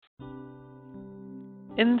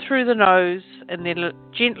In through the nose and then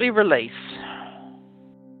gently release.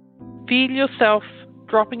 Feel yourself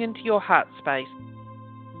dropping into your heart space.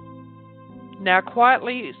 Now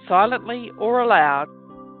quietly, silently or aloud,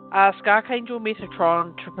 ask Archangel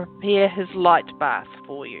Metatron to prepare his light bath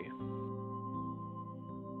for you.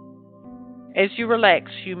 As you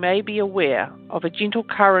relax, you may be aware of a gentle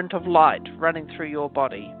current of light running through your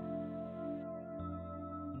body.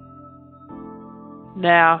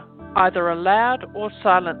 Now, either aloud or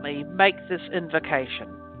silently, make this invocation.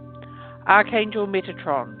 Archangel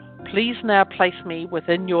Metatron, please now place me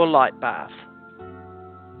within your light bath.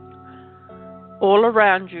 All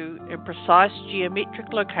around you, in precise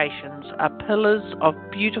geometric locations, are pillars of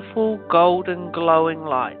beautiful golden glowing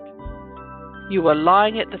light. You are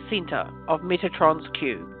lying at the center of Metatron's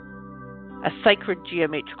cube, a sacred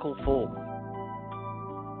geometrical form.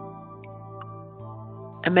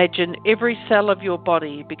 Imagine every cell of your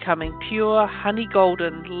body becoming pure honey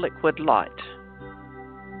golden liquid light.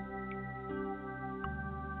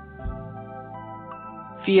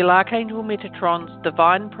 Feel Archangel Metatron's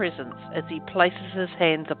divine presence as he places his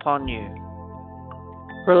hands upon you.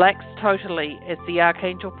 Relax totally as the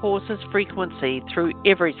Archangel pours his frequency through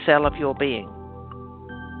every cell of your being.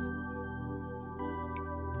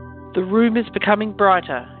 The room is becoming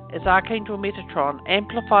brighter as Archangel Metatron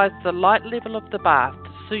amplifies the light level of the bath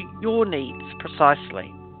to suit your needs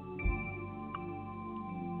precisely.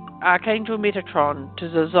 Archangel Metatron to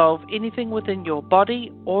dissolve anything within your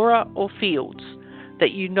body, aura, or fields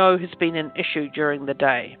that you know has been an issue during the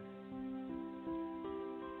day.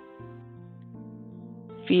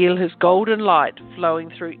 Feel his golden light flowing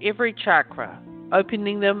through every chakra,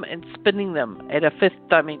 opening them and spinning them at a fifth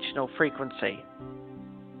dimensional frequency.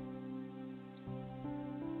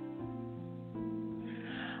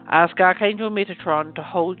 Ask Archangel Metatron to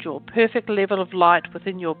hold your perfect level of light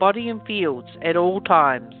within your body and fields at all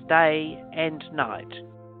times, day and night.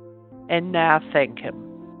 And now thank him.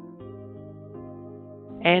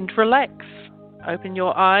 And relax. Open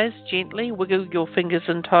your eyes gently, wiggle your fingers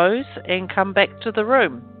and toes, and come back to the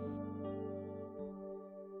room.